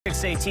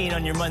6:18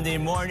 on your Monday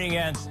morning,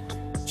 and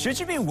should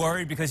you be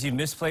worried because you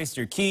misplaced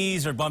your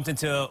keys or bumped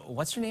into,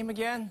 what's your name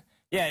again?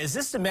 Yeah, is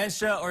this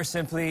dementia or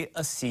simply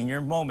a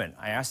senior moment?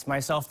 I ask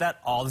myself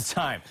that all the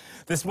time.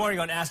 This morning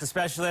on Ask a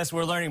Specialist,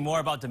 we're learning more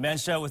about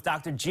dementia with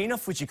Dr. Gina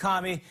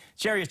Fujikami,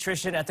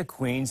 geriatrician at the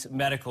Queens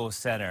Medical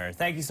Center.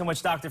 Thank you so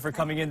much, doctor, for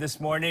coming in this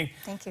morning.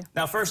 Thank you.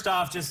 Now, first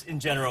off, just in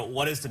general,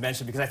 what is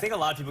dementia? Because I think a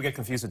lot of people get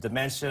confused with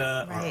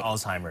dementia or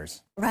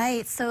Alzheimer's.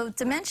 Right, so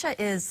dementia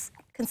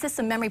consists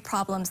of memory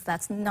problems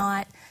that's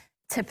not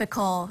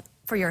typical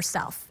for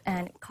yourself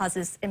and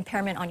causes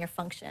impairment on your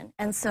function.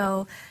 And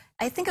so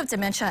I think of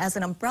dementia as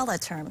an umbrella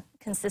term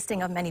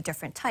consisting of many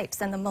different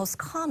types, and the most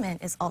common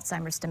is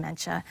Alzheimer's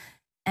dementia.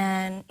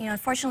 And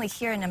unfortunately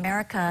here in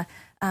America,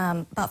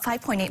 about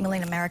 5.8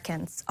 million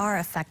Americans are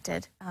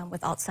affected with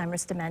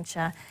Alzheimer's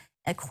dementia,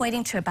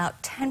 equating to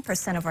about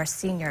 10% of our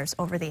seniors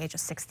over the age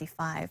of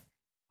 65.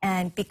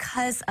 And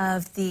because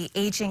of the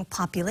aging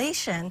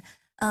population,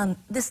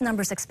 this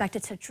number is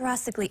expected to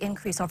drastically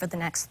increase over the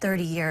next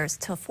 30 years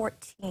to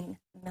 14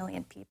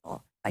 million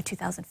people by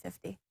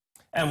 2050.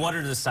 And what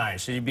are the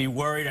signs? Should you be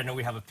worried? I know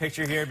we have a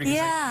picture here because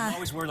I'm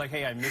always worried, like,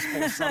 hey, I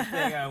misplaced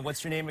something.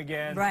 What's your name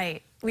again?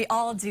 Right. We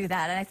all do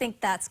that, and I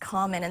think that's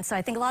common. And so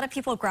I think a lot of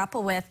people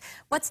grapple with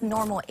what's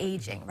normal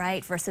aging,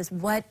 right, versus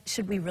what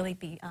should we really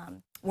be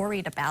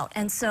worried about.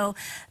 And so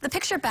the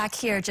picture back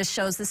here just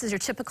shows this is your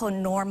typical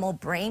normal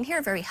brain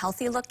here, very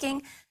healthy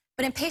looking.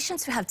 But in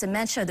patients who have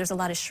dementia, there's a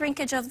lot of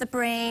shrinkage of the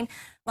brain.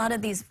 A lot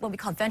of these, what we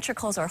call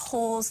ventricles or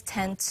holes,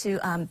 tend to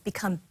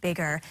become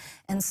bigger.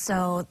 And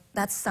so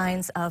that's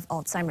signs of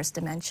Alzheimer's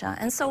dementia.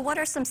 And so what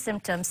are some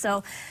symptoms?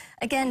 So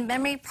again,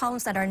 memory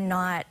problems that are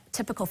not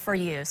typical for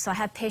you. So I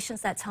have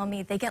patients that tell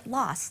me they get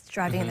lost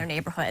driving in their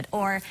neighborhood,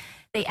 or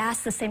they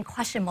ask the same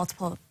question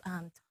multiple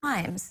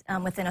times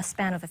within a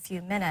span of a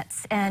few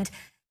minutes. And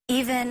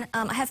even,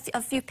 I have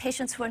a few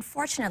patients who,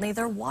 unfortunately,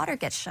 their water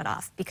gets shut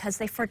off because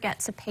they forget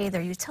to pay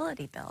their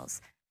utility bills.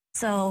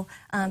 So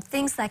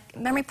things like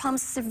memory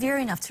problems severe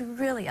enough to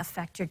really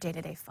affect your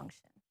day-to-day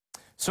function.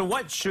 So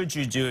what should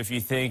you do if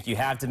you think you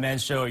have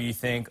dementia or you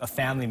think a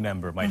family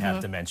member might have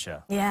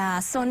dementia? Yeah,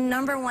 so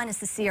number one is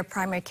to see your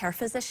primary care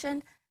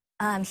physician.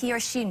 He or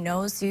she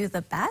knows you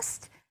the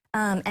best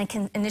and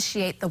can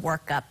initiate the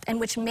workup, and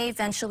which may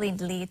eventually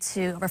lead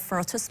to a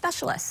referral to a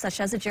specialist, such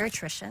as a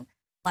geriatrician,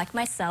 like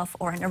myself,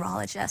 or a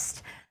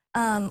neurologist.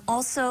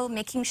 Also,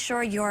 making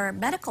sure your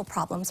medical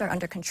problems are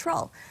under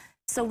control.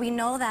 So we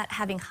know that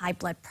having high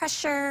blood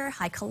pressure,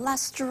 high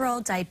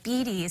cholesterol,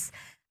 diabetes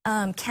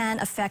can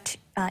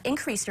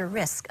increase your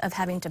risk of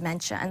having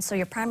dementia, and so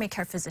your primary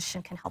care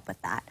physician can help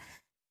with that.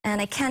 And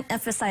I can't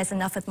emphasize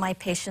enough with my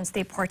patients the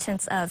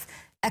importance of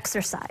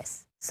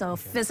exercise. So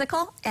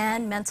physical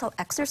and mental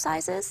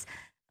exercises.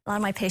 A lot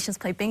of my patients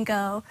play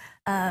bingo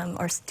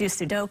or do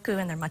Sudoku,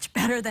 and they're much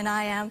better than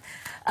I am.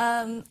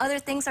 Other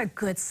things are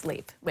good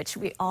sleep, which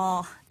we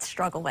all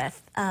struggle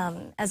with,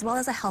 as well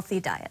as a healthy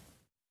diet.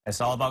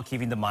 It's all about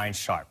keeping the mind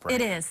sharp, right?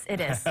 It is,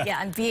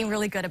 yeah, and being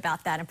really good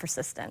about that and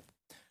persistent.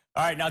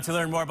 All right, now to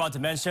learn more about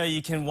dementia,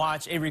 you can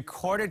watch a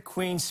recorded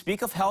Queen's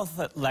Speak of Health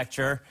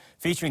lecture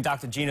featuring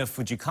Dr. Gina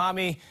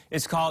Fujikami.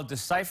 It's called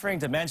Deciphering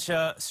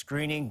Dementia,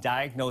 Screening,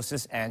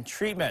 Diagnosis, and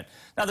Treatment.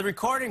 Now, the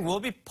recording will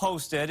be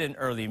posted in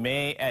early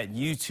May at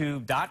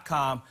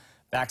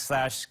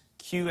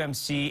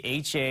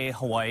youtube.com/QMCHA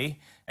Hawaii,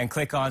 and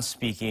click on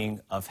Speaking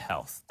of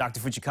Health.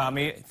 Dr.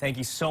 Fujikami, thank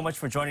you so much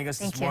for joining us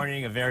this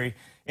morning. A very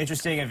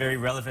interesting and very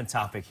relevant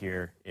topic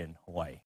here in Hawaii.